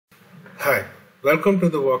Hi, welcome to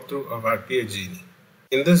the walkthrough of RPA Genie.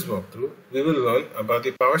 In this walkthrough, we will learn about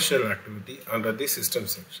the PowerShell activity under the System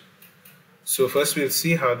section. So first we'll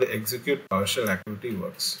see how the execute PowerShell activity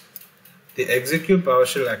works. The execute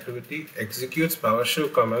PowerShell activity executes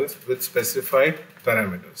PowerShell commands with specified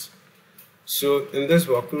parameters. So in this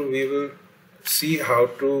walkthrough, we will see how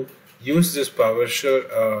to use this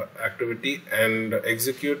PowerShell activity and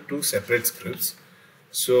execute two separate scripts.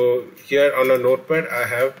 So here on a notepad, I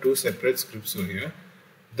have two separate scripts over here.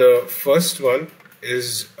 The first one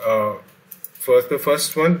is we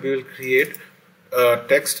will create a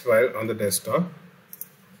text file on the desktop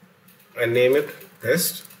and name it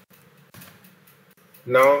test.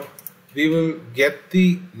 Now we will get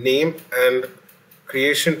the name and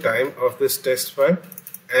creation time of this test file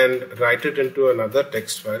and write it into another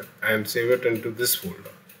text file and save it into this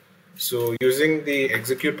folder. So using the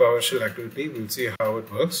execute PowerShell activity, we'll see how it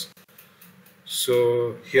works.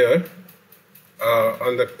 So here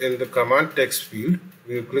in the command text field,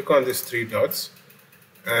 we'll click on these three dots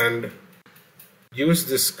and use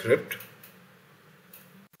this script,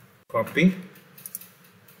 copy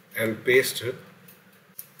and paste it.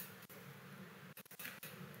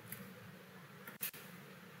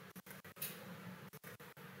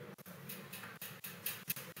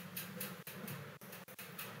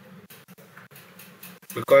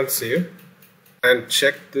 Click on save and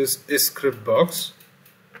check this is script box.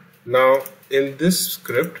 Now in this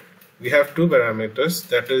script we have two parameters,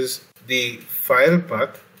 that is the file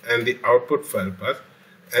path and the output file path,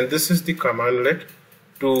 and this is the commandlet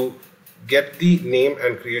to get the name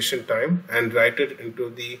and creation time and write it into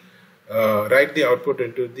the write the output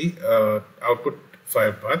into the output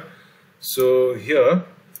file path. So here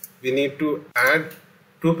we need to add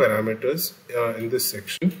two parameters in this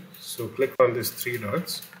section. So click on these three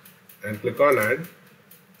dots and click on add,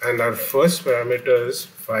 and our first parameter is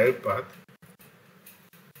file path.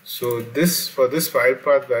 So for this file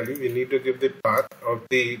path value, we need to give the path of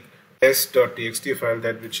the test.txt file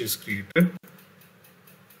that which is created.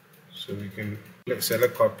 So we can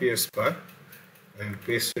select copy as path and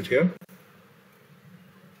paste it here.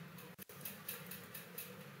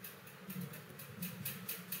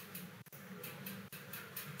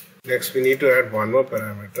 Next we need to add one more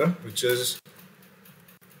parameter, which is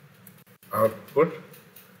output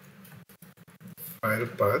file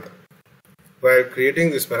path. While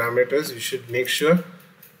creating these parameters, you should make sure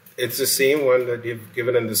it's the same one that you've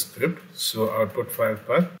given in the script. So output file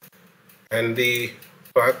path, and the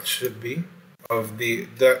path should be of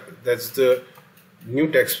that's the new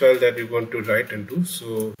text file that you're going to write into.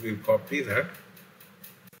 So we'll copy that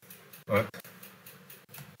path,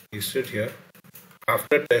 paste it here.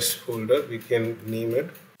 After test folder, we can name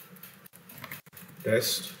it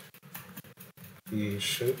test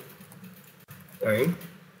creation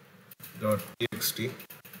time.txt.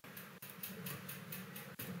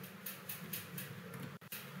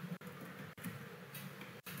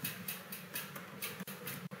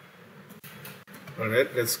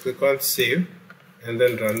 Alright, let's click on save and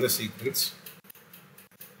then run the sequence.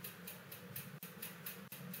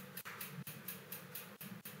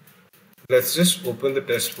 Let's just open the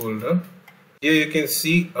test folder. Here you can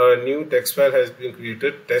see a new text file has been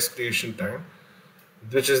created, test creation time,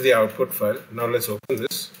 which is the output file. Now let's open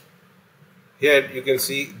this. Here you can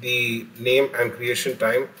see the name and creation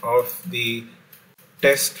time of the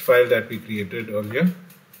test file that we created earlier.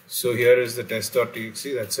 So here is the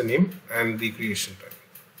test.txt, that's the name, and the creation time.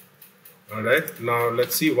 Alright, now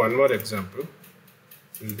let's see one more example.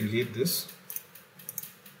 We'll delete this.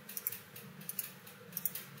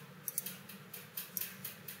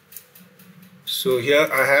 So here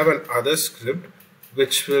I have another script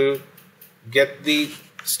which will get the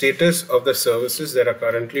status of the services that are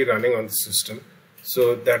currently running on the system.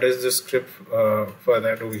 So that is the script for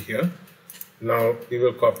that over here. Now we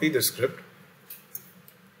will copy the script,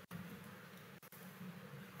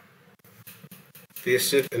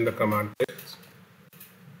 paste it in the command text,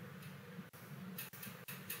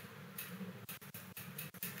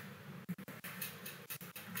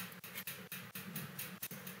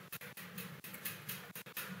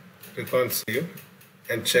 click on save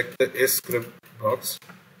and check the is script box,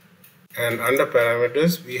 and under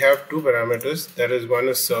parameters we have two parameters, that is one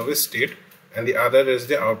is service state and the other is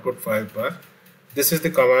the output file path. This is the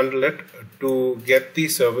commandlet to get the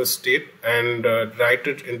service state and write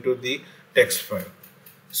it into the text file.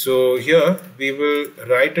 So here we will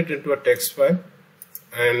write it into a text file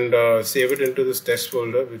and save it into this test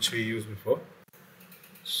folder which we used before.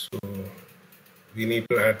 So we need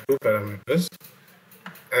to add two parameters.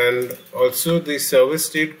 And also the service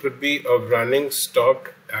state could be of running,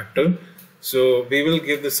 stopped, active. So we will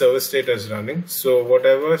give the service state as running. So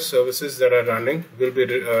whatever services that are running will be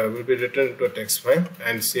written into a text file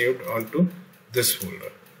and saved onto this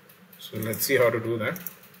folder. So let's see how to do that.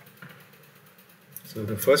 So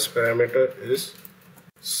the first parameter is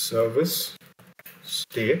service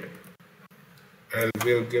state, and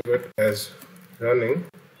we'll give it as running,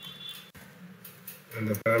 and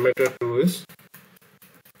the parameter 2 is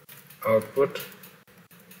output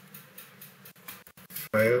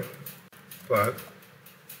file path.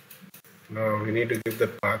 Now we need to give the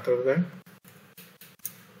path of that.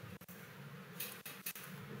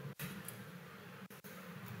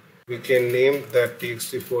 We can name that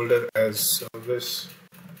txt folder as service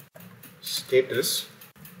status.txt.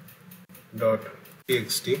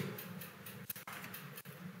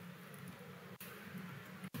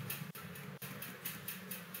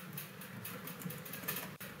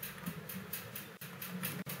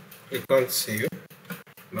 Click on save.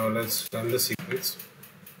 Now let's run the sequence.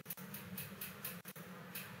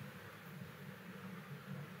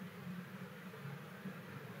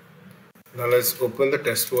 Now let's open the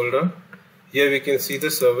test folder. Here we can see the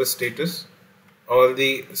service status. All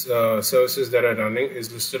the services that are running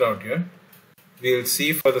is listed out here. We'll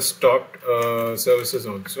see for the stopped services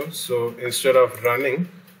also. So instead of running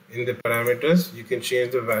in the parameters, you can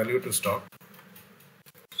change the value to stop.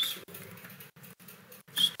 So,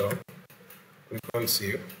 stop. Click on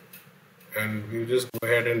save, and we'll just go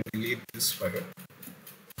ahead and delete this file,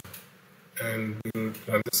 and we'll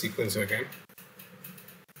run the sequence again.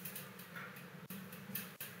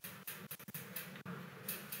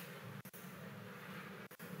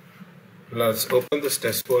 Let's open this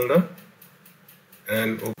test folder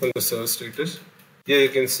and open the service status. Here you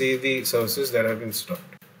can see the services that have been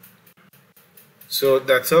stopped. So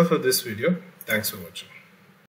that's all for this video. Thanks for watching.